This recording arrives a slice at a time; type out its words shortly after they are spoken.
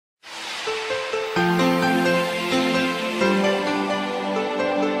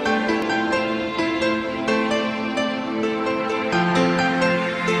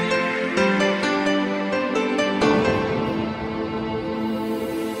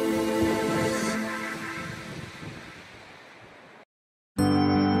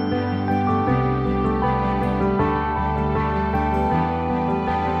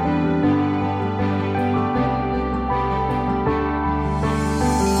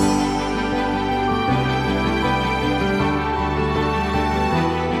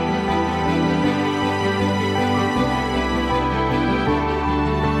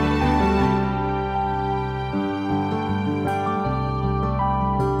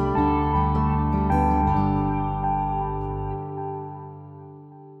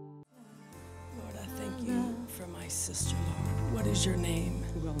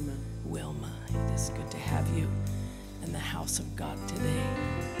Wilma. It is good to have you in the house of God today.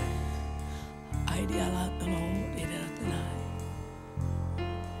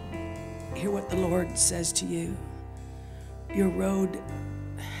 Hear what the Lord says to you. Your road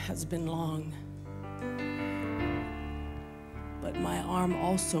has been long, but my arm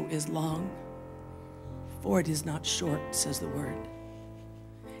also is long, for it is not short, says the word.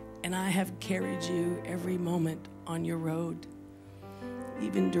 And I have carried you every moment on your road,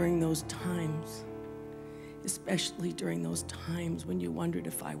 even during those times, especially during those times when you wondered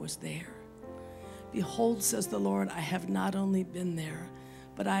if I was there. Behold, says the Lord, I have not only been there,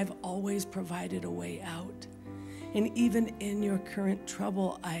 but I've always provided a way out. And even in your current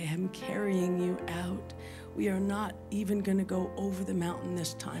trouble, I am carrying you out. We are not even going to go over the mountain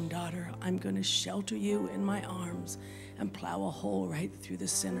this time, daughter. I'm going to shelter you in my arms and plow a hole right through the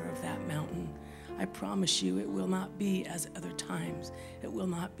center of that mountain. I promise you it will not be as other times. It will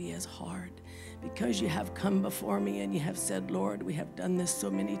not be as hard. Because you have come before me and you have said, Lord, we have done this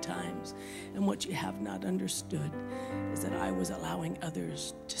so many times. And what you have not understood is that I was allowing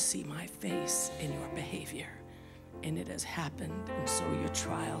others to see my face in your behavior. And it has happened, and so your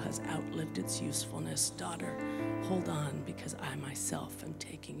trial has outlived its usefulness. Daughter, hold on, because I myself am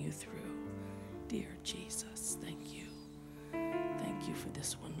taking you through. Dear Jesus, thank you. Thank you for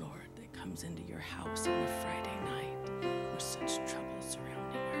this one, Lord, that comes into your house on a Friday night with such trouble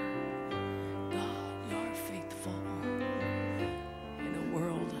surrounding her. God, you're faithful. In a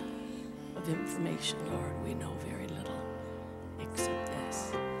world of information, Lord, we know very little except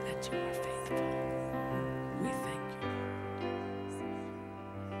this, that you are faithful. We thank you.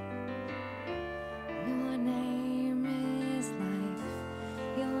 Your name is life.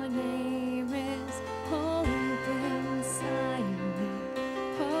 Your name is hope inside me.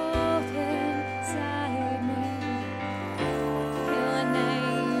 Hope inside me. Your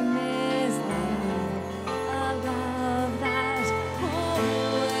name is love. A love that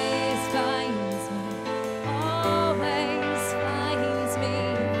always finds me. Always finds me.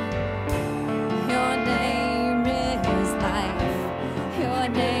 Your name is life. Your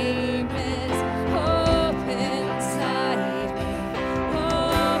name is hope inside me.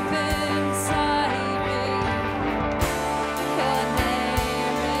 Hope inside me. Your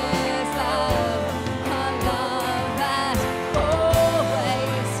name is love. A love that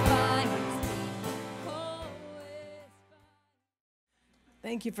always finds me. Always.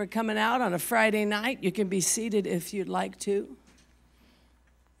 Thank you for coming out on a Friday night. You can be seated if you'd like to,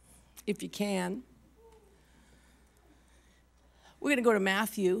 if you can. We're going to go to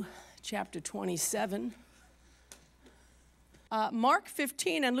Matthew chapter 27. Mark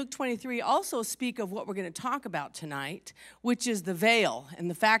 15 and Luke 23 also speak of what we're going to talk about tonight, which is the veil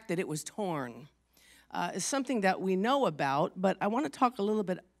and the fact that it was torn. It's something that we know about, but I want to talk a little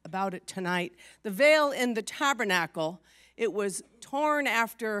bit about it tonight. The veil in the tabernacle, it was torn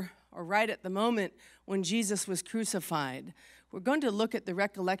after, or right at the moment when Jesus was crucified. We're going to look at the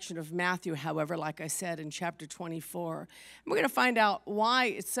recollection of Matthew, however, like I said, in chapter 24. And we're going to find out why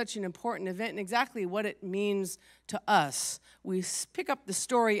it's such an important event and exactly what it means to us. We pick up the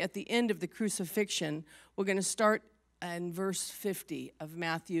story at the end of the crucifixion. We're going to start in verse 50 of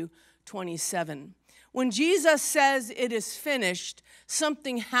Matthew 27. When Jesus says it is finished,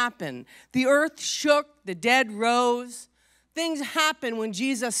 something happened. The earth shook, the dead rose. Things happen when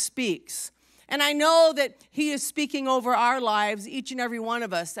Jesus speaks. And I know that he is speaking over our lives, each and every one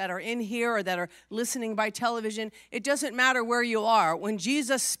of us that are in here or that are listening by television. It doesn't matter where you are. When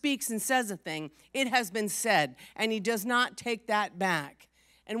Jesus speaks and says a thing, it has been said, and he does not take that back.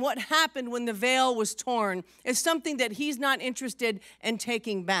 And what happened when the veil was torn is something that he's not interested in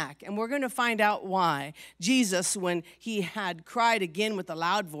taking back. And we're going to find out why. Jesus, when he had cried again with a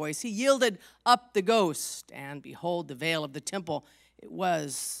loud voice, he yielded up the ghost. And behold, the veil of the temple, it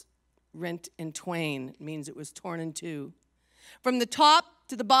was rent in twain. It means it was torn in two. From the top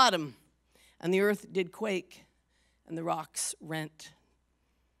to the bottom, and the earth did quake, and the rocks rent.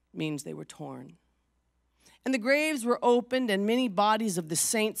 It means they were torn. And the graves were opened, and many bodies of the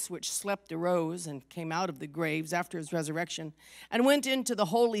saints which slept arose and came out of the graves after his resurrection, and went into the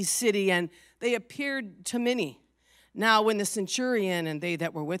holy city, and they appeared to many. Now when the centurion and they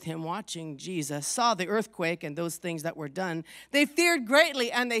that were with him watching Jesus saw the earthquake and those things that were done, they feared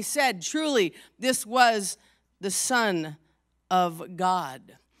greatly, and they said, truly, this was the Son of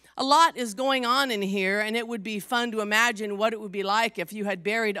God. A lot is going on in here, and it would be fun to imagine what it would be like if you had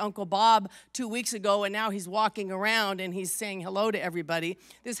buried Uncle Bob 2 weeks ago, and now he's walking around and he's saying hello to everybody.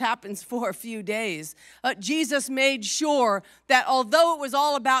 This happens for a few days. Jesus made sure that although it was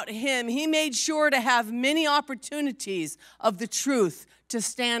all about him, he made sure to have many opportunities of the truth to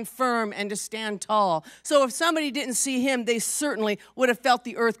stand firm and to stand tall. So if somebody didn't see him, they certainly would have felt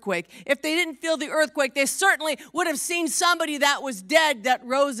the earthquake. If they didn't feel the earthquake, they certainly would have seen somebody that was dead that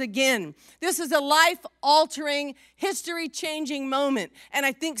rose again. This is a life-altering, history-changing moment. And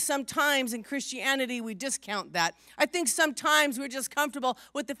I think sometimes in Christianity, we discount that. I think sometimes we're just comfortable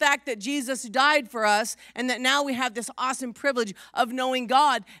with the fact that Jesus died for us and that now we have this awesome privilege of knowing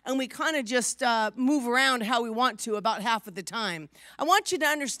God, and we kind of just move around how we want to about half of the time. I want you to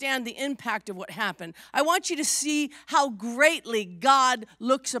understand the impact of what happened. I want you to see how greatly God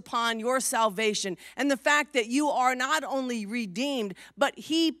looks upon your salvation and the fact that you are not only redeemed, but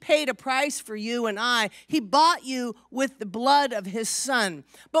he paid a price for you and I. He bought you with the blood of his son.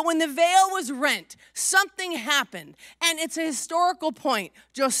 But when the veil was rent, something happened, and it's a historical point.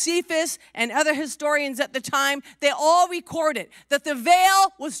 Josephus and other historians at the time, they all recorded that the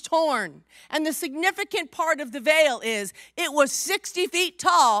veil was torn. And the significant part of the veil is it was 60 feet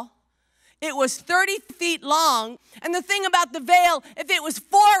tall, it was 30 feet long, and the thing about the veil, if it was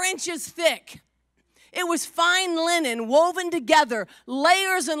 4 inches thick, it was fine linen woven together,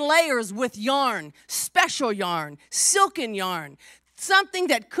 layers and layers with yarn, special yarn, silken yarn, something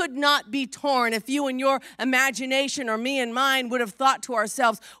that could not be torn. If you and your imagination or me and mine would have thought to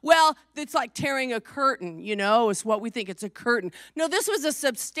ourselves, well, it's like tearing a curtain, you know, it's what we think, it's a curtain. No, this was a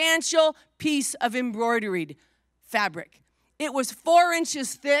substantial piece of embroidered fabric. It was 4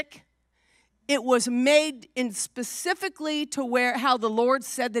 inches thick. It was made in specifically to where how the Lord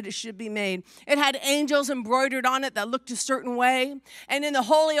said that it should be made. It had angels embroidered on it that looked a certain way. And in the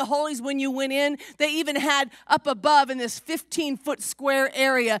Holy of Holies, when you went in, they even had up above in this 15-foot square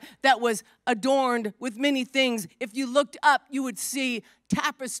area that was adorned with many things. If you looked up, you would see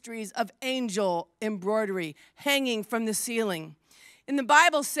tapestries of angel embroidery hanging from the ceiling. And the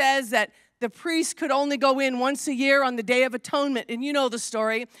Bible says that the priests could only go in once a year on the Day of Atonement. And you know the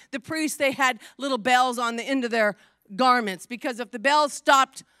story. The priests, they had little bells on the end of their garments because if the bells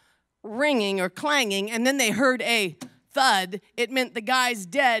stopped ringing or clanging and then they heard a thud, it meant the guy's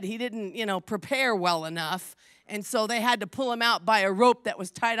dead. He didn't, prepare well enough. And so they had to pull him out by a rope that was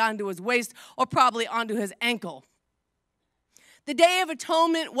tied onto his waist or probably onto his ankle. The Day of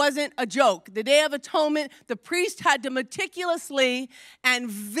Atonement wasn't a joke. The Day of Atonement, the priest had to meticulously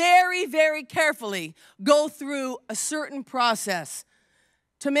and very, very carefully go through a certain process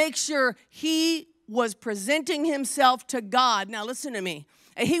to make sure he was presenting himself to God. Now listen to me.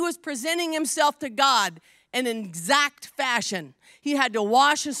 He was presenting himself to God in an exact fashion. He had to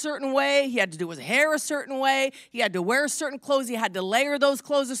wash a certain way. He had to do his hair a certain way. He had to wear certain clothes. He had to layer those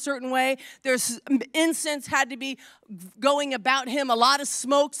clothes a certain way. There's incense had to be going about him, a lot of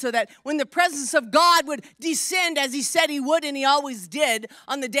smoke, so that when the presence of God would descend, as he said he would, and he always did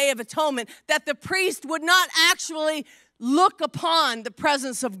on the Day of Atonement, that the priest would not actually look upon the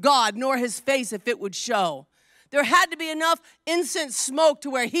presence of God, nor his face if it would show. There had to be enough incense smoke to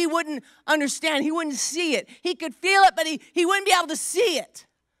where he wouldn't understand. He wouldn't see it. He could feel it, but he wouldn't be able to see it.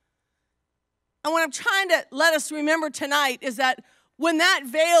 And what I'm trying to let us remember tonight is that when that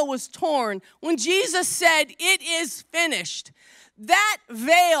veil was torn, when Jesus said, "It is finished," that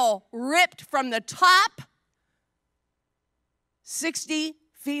veil ripped from the top 60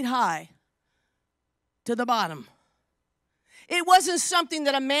 feet high to the bottom. It wasn't something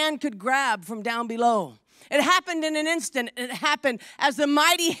that a man could grab from down below. It happened in an instant. It happened as the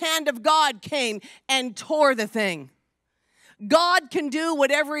mighty hand of God came and tore the thing. God can do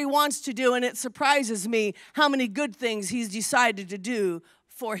whatever he wants to do, and it surprises me how many good things he's decided to do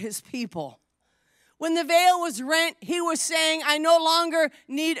for his people. When the veil was rent, he was saying, I no longer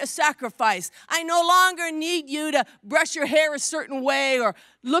need a sacrifice. I no longer need you to brush your hair a certain way or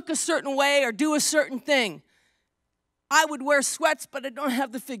look a certain way or do a certain thing. I would wear sweats, but I don't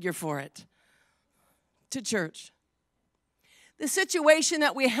have the figure for it. To church. The situation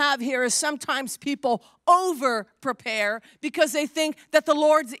that we have here is sometimes people over-prepare because they think that the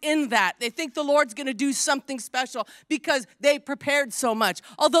Lord's in that. They think the Lord's going to do something special because they prepared so much.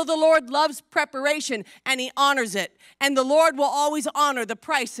 Although the Lord loves preparation and he honors it. And the Lord will always honor the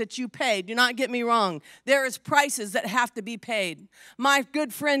price that you paid. Do not get me wrong. There is prices that have to be paid. My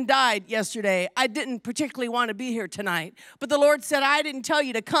good friend died yesterday. I didn't particularly want to be here tonight. But the Lord said, I didn't tell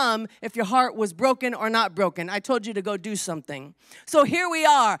you to come if your heart was broken or not broken. I told you to go do something. So here we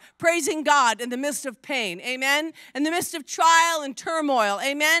are, praising God in the midst of pain, amen? In the midst of trial and turmoil,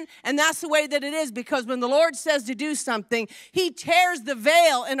 amen? And that's the way that it is, because when the Lord says to do something, he tears the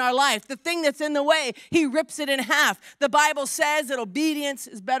veil in our life. The thing that's in the way, he rips it in half. The Bible says that obedience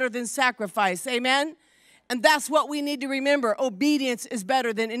is better than sacrifice, amen? And that's what we need to remember. Obedience is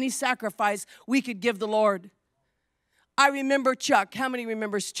better than any sacrifice we could give the Lord. I remember Chuck. How many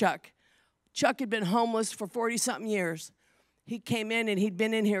remembers Chuck? Chuck had been homeless for 40-something years. He came in, and he'd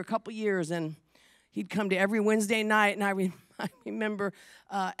been in here a couple years, and he'd come to every Wednesday night, and I remember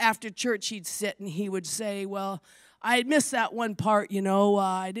after church he'd sit, and he would say, well, I had missed that one part,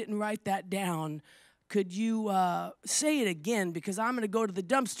 I didn't write that down. Could you say it again, because I'm going to go to the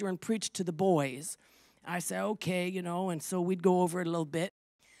dumpster and preach to the boys. I said, okay, and so we'd go over it a little bit.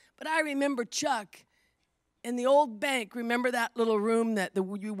 But I remember Chuck in the old bank. Remember that little room that the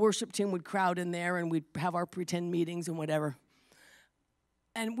worship team would crowd in there, and we'd have our pretend meetings and whatever.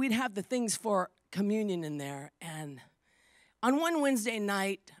 And we'd have the things for communion in there. And on one Wednesday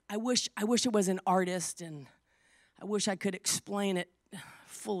night, I wish I was an artist, and I wish I could explain it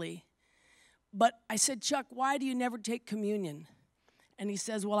fully. But I said, Chuck, why do you never take communion? And he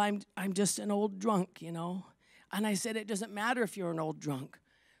says, well, I'm just an old drunk, And I said, it doesn't matter if you're an old drunk.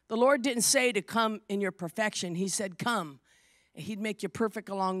 The Lord didn't say to come in your perfection. He said, come. And he'd make you perfect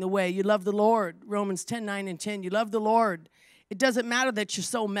along the way. You love the Lord. Romans 10:9 and 10. You love the Lord. It doesn't matter that you're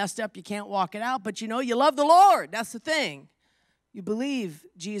so messed up you can't walk it out, but you love the Lord. That's the thing. You believe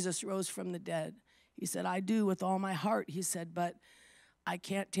Jesus rose from the dead. He said, I do with all my heart. He said, but I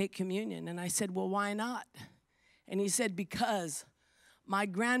can't take communion. And I said, well, why not? And he said, because my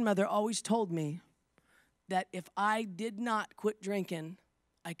grandmother always told me that if I did not quit drinking,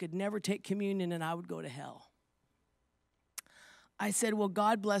 I could never take communion and I would go to hell. I said, well,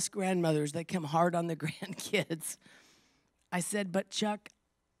 God bless grandmothers. They come hard on the grandkids. I said, but Chuck,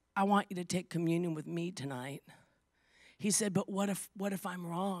 I want you to take communion with me tonight. He said, but what if I'm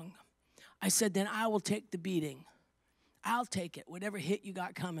wrong? I said, then I will take the beating. I'll take it. Whatever hit you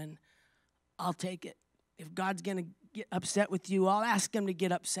got coming, I'll take it. If God's going to get upset with you, I'll ask him to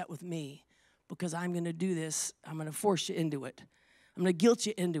get upset with me, because I'm going to do this. I'm going to force you into it. I'm going to guilt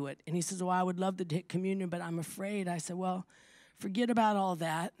you into it. And he says, well, I would love to take communion, but I'm afraid. I said, well, forget about all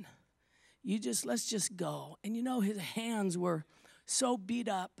that. Let's just go. And his hands were so beat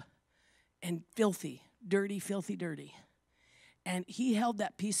up and filthy, dirty, filthy, dirty. And he held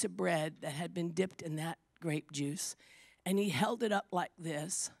that piece of bread that had been dipped in that grape juice, and he held it up like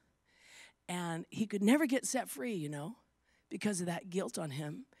this. And he could never get set free, because of that guilt on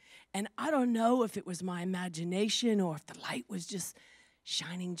him. And I don't know if it was my imagination or if the light was just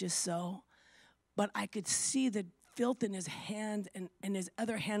shining just so, but I could see the filth in his hand, and his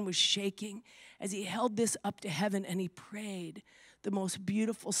other hand was shaking as he held this up to heaven, and he prayed the most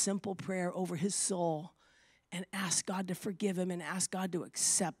beautiful, simple prayer over his soul and asked God to forgive him and asked God to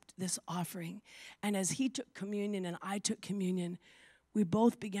accept this offering. And as he took communion and I took communion, we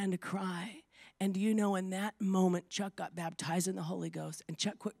both began to cry. And in that moment, Chuck got baptized in the Holy Ghost, and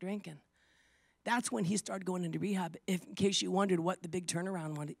Chuck quit drinking. That's when he started going into rehab. In case you wondered what the big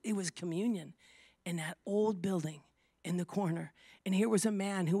turnaround was, it was communion in that old building in the corner. And here was a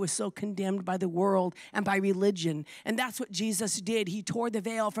man who was so condemned by the world and by religion. And that's what Jesus did. He tore the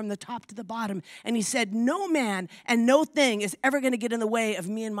veil from the top to the bottom. And he said, no man and no thing is ever going to get in the way of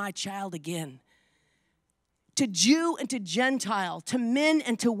me and my child again. To Jew and to Gentile, to men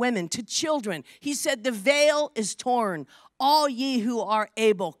and to women, to children. He said, the veil is torn. All ye who are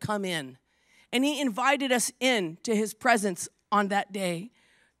able, come in. And he invited us in to his presence on that day.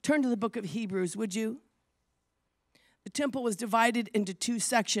 Turn to the book of Hebrews, would you? The temple was divided into two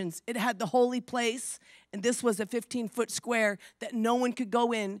sections. It had the holy place, and this was a 15-foot square that no one could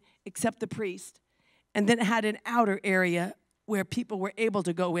go in except the priest. And then it had an outer area where people were able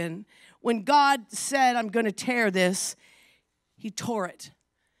to go in. When God said, I'm going to tear this, he tore it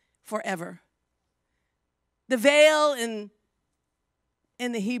forever. The veil in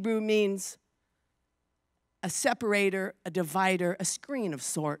the Hebrew means a separator, a divider, a screen of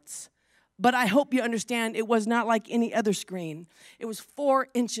sorts. But I hope you understand it was not like any other screen. It was 4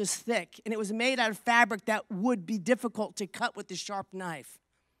 inches thick, and it was made out of fabric that would be difficult to cut with a sharp knife.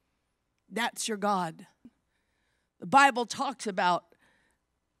 That's your God. The Bible talks about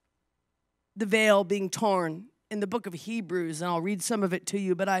the veil being torn in the book of Hebrews, and I'll read some of it to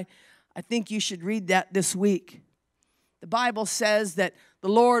you, but I think you should read that this week. The Bible says that the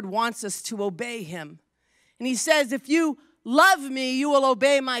Lord wants us to obey him. And he says, if you love me, you will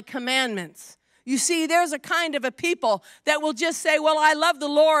obey my commandments. You see, there's a kind of a people that will just say, well, I love the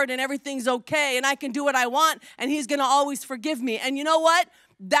Lord and everything's okay and I can do what I want and he's going to always forgive me. And you know what?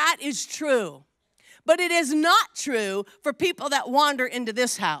 That is true. But it is not true for people that wander into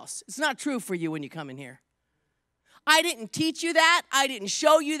this house. It's not true for you when you come in here. I didn't teach you that. I didn't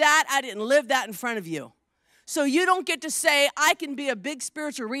show you that. I didn't live that in front of you. So you don't get to say, I can be a big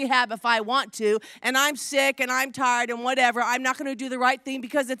spiritual rehab if I want to, and I'm sick and I'm tired and whatever. I'm not going to do the right thing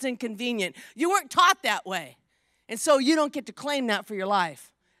because it's inconvenient. You weren't taught that way. And so you don't get to claim that for your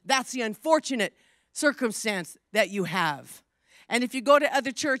life. That's the unfortunate circumstance that you have. And if you go to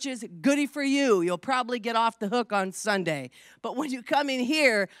other churches, goody for you. You'll probably get off the hook on Sunday. But when you come in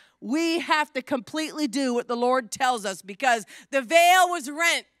here, we have to completely do what the Lord tells us, because the veil was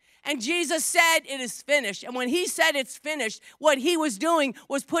rent. And Jesus said, it is finished. And when he said it's finished, what he was doing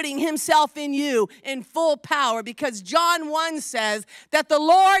was putting himself in you in full power, because John 1 says that the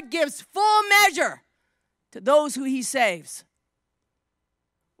Lord gives full measure to those who he saves.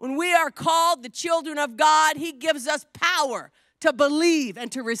 When we are called the children of God, he gives us power to believe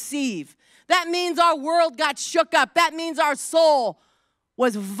and to receive. That means our world got shook up. That means our soul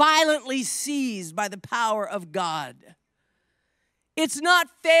was violently seized by the power of God. It's not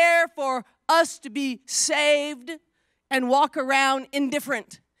fair for us to be saved and walk around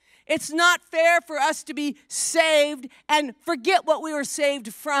indifferent. It's not fair for us to be saved and forget what we were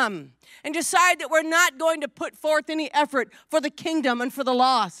saved from and decide that we're not going to put forth any effort for the kingdom and for the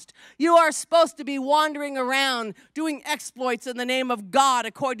lost. You are supposed to be wandering around doing exploits in the name of God,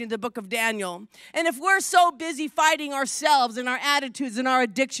 according to the book of Daniel. And if we're so busy fighting ourselves and our attitudes and our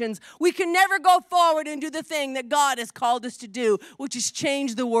addictions, we can never go forward and do the thing that God has called us to do, which is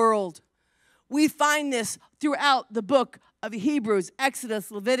change the world. We find this throughout the book of Hebrews, Exodus,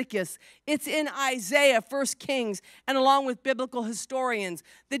 Leviticus. It's in Isaiah, 1 Kings, and along with biblical historians.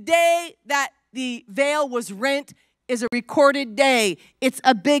 The day that the veil was rent is a recorded day. It's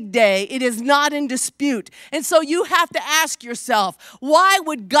a big day. It is not in dispute. And so you have to ask yourself, why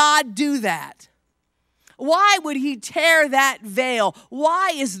would God do that? Why would he tear that veil?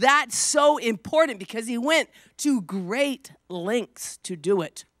 Why is that so important? Because he went to great lengths to do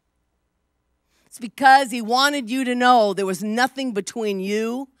it. It's because he wanted you to know there was nothing between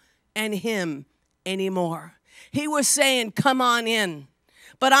you and him anymore. He was saying, come on in.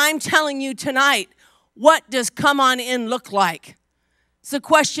 But I'm telling you tonight, what does come on in look like? It's the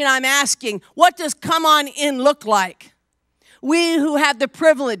question I'm asking. What does come on in look like? We who have the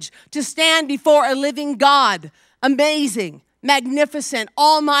privilege to stand before a living God, amazing, magnificent,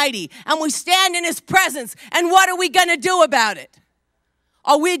 almighty, and we stand in his presence, and what are we going to do about it?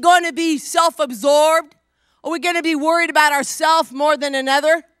 Are we going to be self-absorbed? Are we going to be worried about ourselves more than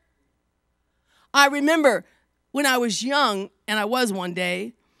another? I remember when I was young, and I was one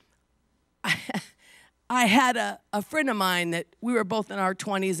day, I had a friend of mine that we were both in our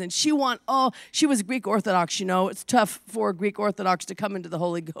 20s, and she was Greek Orthodox, you know. It's tough for Greek Orthodox to come into the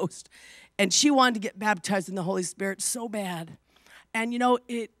Holy Ghost. And she wanted to get baptized in the Holy Spirit so bad. And, you know,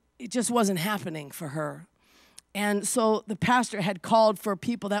 it just wasn't happening for her. And so the pastor had called for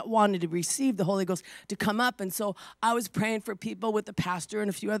people that wanted to receive the Holy Ghost to come up. And so I was praying for people with the pastor and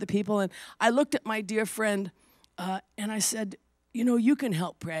a few other people. And I looked at my dear friend and I said, you know, you can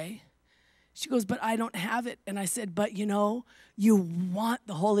help pray. She goes, but I don't have it. And I said, but you know, you want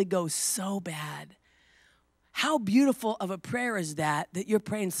the Holy Ghost so bad. How beautiful of a prayer is that you're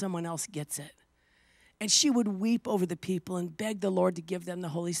praying someone else gets it. And she would weep over the people and beg the Lord to give them the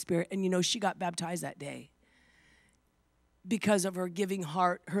Holy Spirit. And you know, she got baptized that day, because of her giving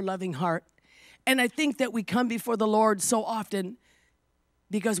heart, her loving heart. And I think that we come before the Lord so often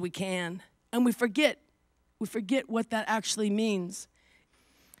because we can, and we forget what that actually means.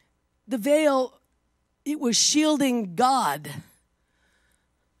 The veil, it was shielding God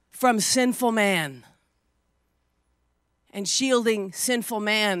from sinful man and shielding sinful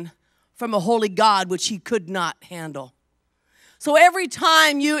man from a holy God which he could not handle. So every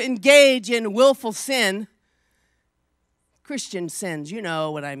time you engage in willful sin, Christian sins, you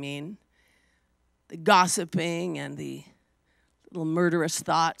know what I mean. The gossiping and the little murderous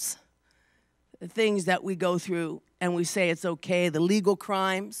thoughts, the things that we go through and we say it's okay, the legal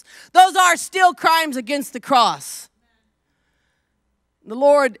crimes. Those are still crimes against the cross. The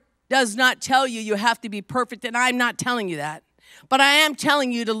Lord does not tell you you have to be perfect, and I'm not telling you that. But I am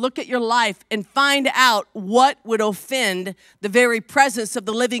telling you to look at your life and find out what would offend the very presence of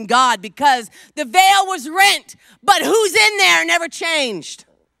the living God, because the veil was rent, but who's in there never changed.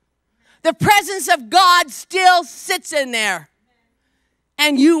 The presence of God still sits in there,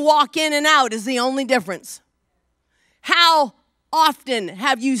 and you walk in and out is the only difference. How often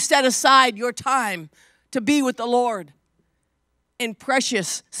have you set aside your time to be with the Lord in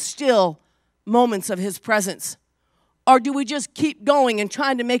precious, still moments of his presence? Or do we just keep going and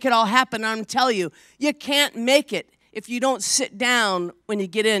trying to make it all happen? I'm telling you, you can't make it if you don't sit down when you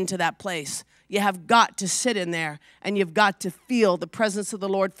get into that place. You have got to sit in there, and you've got to feel the presence of the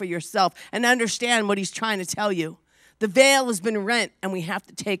Lord for yourself and understand what he's trying to tell you. The veil has been rent, and we have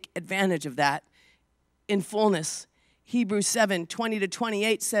to take advantage of that in fullness. Hebrews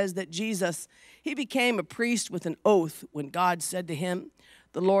 7:20-28 says that Jesus, He became a priest with an oath when God said to him,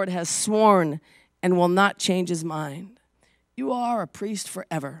 "The Lord has sworn and will not change his mind. You are a priest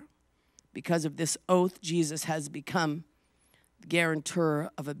forever." Because of this oath, Jesus has become the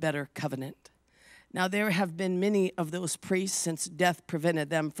guarantor of a better covenant. Now, there have been many of those priests since death prevented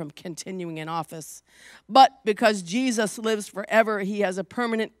them from continuing in office. But because Jesus lives forever, he has a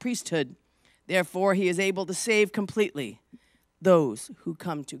permanent priesthood. Therefore, he is able to save completely those who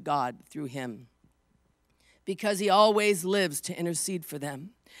come to God through him, because he always lives to intercede for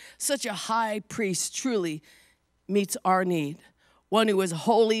them. Such a high priest truly meets our need, one who is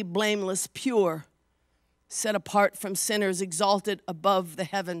holy, blameless, pure, set apart from sinners, exalted above the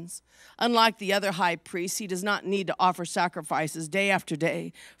heavens. Unlike the other high priests, he does not need to offer sacrifices day after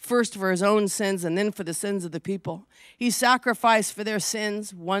day, first for his own sins and then for the sins of the people. He sacrificed for their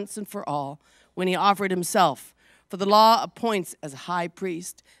sins once and for all when he offered himself. For the law appoints as high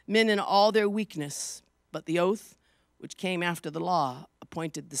priest men in all their weakness, but the oath, which came after the law,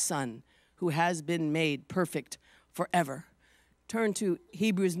 appointed the Son, who has been made perfect forever. Turn to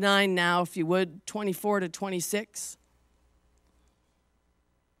Hebrews 9 now, if you would, 24 to 26.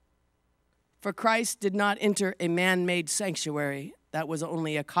 For Christ did not enter a man-made sanctuary that was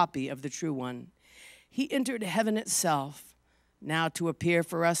only a copy of the true one. He entered heaven itself, now to appear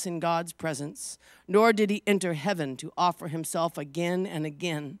for us in God's presence. Nor did he enter heaven to offer himself again and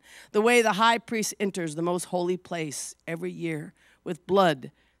again, the way the high priest enters the most holy place every year with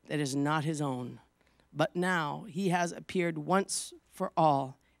blood that is not his own. But now he has appeared once for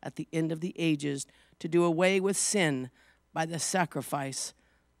all at the end of the ages to do away with sin by the sacrifice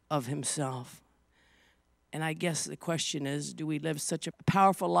of himself. And I guess the question is, do we live such a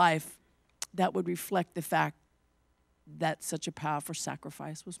powerful life that would reflect the fact that such a powerful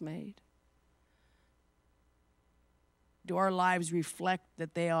sacrifice was made? Do our lives reflect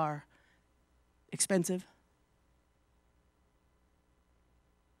that they are expensive?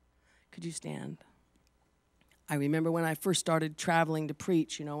 Could you stand? I remember when I first started traveling to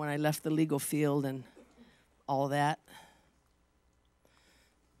preach, when I left the legal field and all that.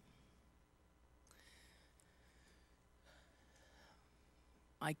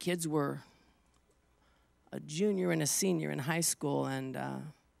 My kids were a junior and a senior in high school, and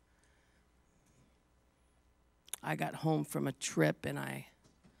I got home from a trip, and I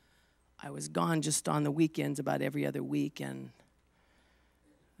was gone just on the weekends about every other week, and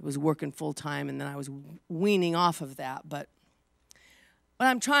I was working full-time, and then I was weaning off of that. But what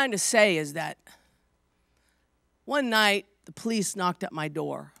I'm trying to say is that one night, the police knocked at my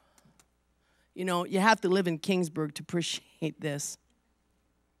door. You have to live in Kingsburg to appreciate this.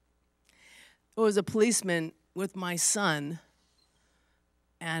 There was a policeman with my son,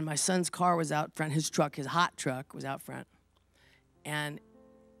 and my son's car was out front. His truck, his hot truck, was out front. And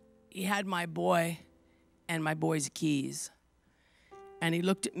he had my boy and my boy's keys. And he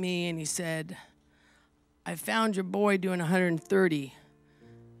looked at me and he said, "I found your boy doing 130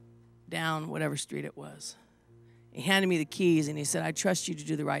 down whatever street it was." He handed me the keys and he said, "I trust you to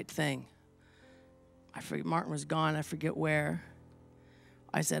do the right thing." I forget, Martin was gone, I forget where.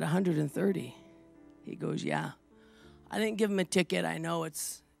 I said, 130. He goes, "Yeah." I didn't give him a ticket. I know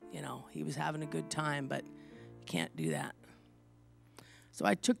it's, he was having a good time, but you can't do that. So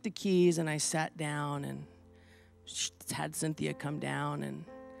I took the keys and I sat down and had Cynthia come down, and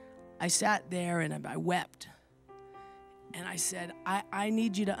I sat there and I wept. And I said, I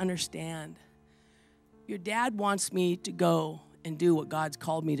need you to understand. Your dad wants me to go and do what God's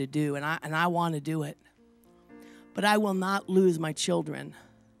called me to do, and I want to do it. But I will not lose my children.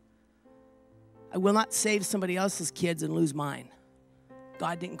 I will not save somebody else's kids and lose mine.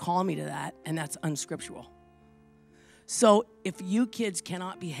 God didn't call me to that, and that's unscriptural. So if you kids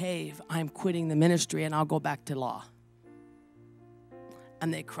cannot behave, I'm quitting the ministry and I'll go back to law.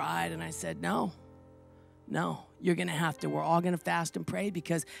 And they cried, and I said, no, you're going to have to. We're all going to fast and pray,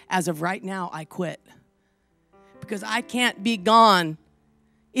 because as of right now, I quit. Because I can't be gone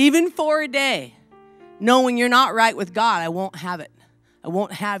even for a day knowing you're not right with God. I won't have it. I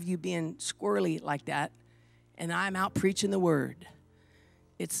won't have you being squirrely like that. And I'm out preaching the word.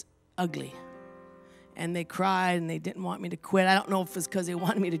 It's ugly. And they cried, and they didn't want me to quit. I don't know if it's because they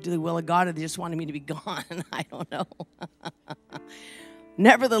wanted me to do the will of God or they just wanted me to be gone. I don't know.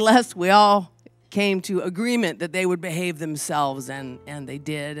 Nevertheless, we all came to agreement that they would behave themselves, and they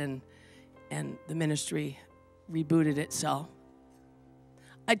did, and the ministry rebooted itself.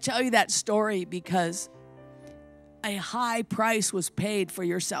 I tell you that story because a high price was paid for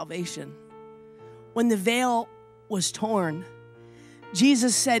your salvation. When the veil was torn,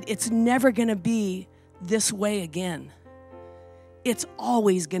 Jesus said, it's never going to be this way again. It's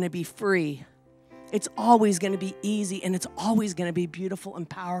always going to be free. It's always going to be easy, and it's always going to be beautiful and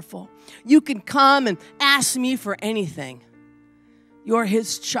powerful. You can come and ask me for anything. You're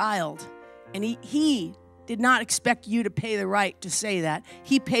his child, and he did not expect you to pay the right to say that.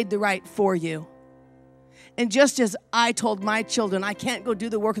 He paid the right for you. And just as I told my children, I can't go do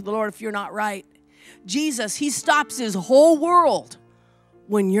the work of the Lord if you're not right. Jesus, he stops his whole world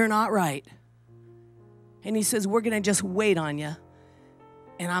when you're not right. And he says, we're going to just wait on you.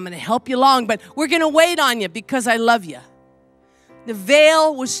 And I'm going to help you along, but we're going to wait on you because I love you. The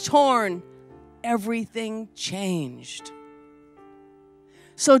veil was torn. Everything changed.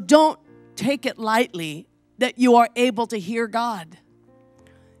 So don't take it lightly that you are able to hear God.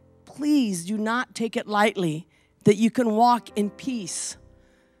 Please do not take it lightly that you can walk in peace.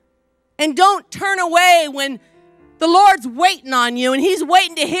 And don't turn away when the Lord's waiting on you and he's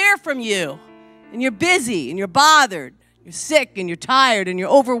waiting to hear from you. And you're busy and you're bothered. You're sick and you're tired and you're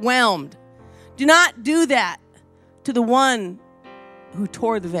overwhelmed. Do not do that to the one who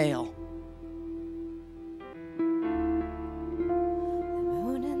tore the veil. The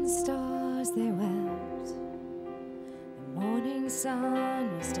moon and stars, they wept. The morning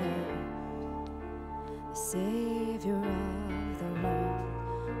sun was dead. The Savior of the world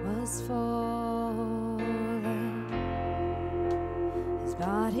was fallen. His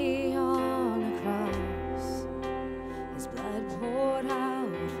body on the cross, his blood poured out.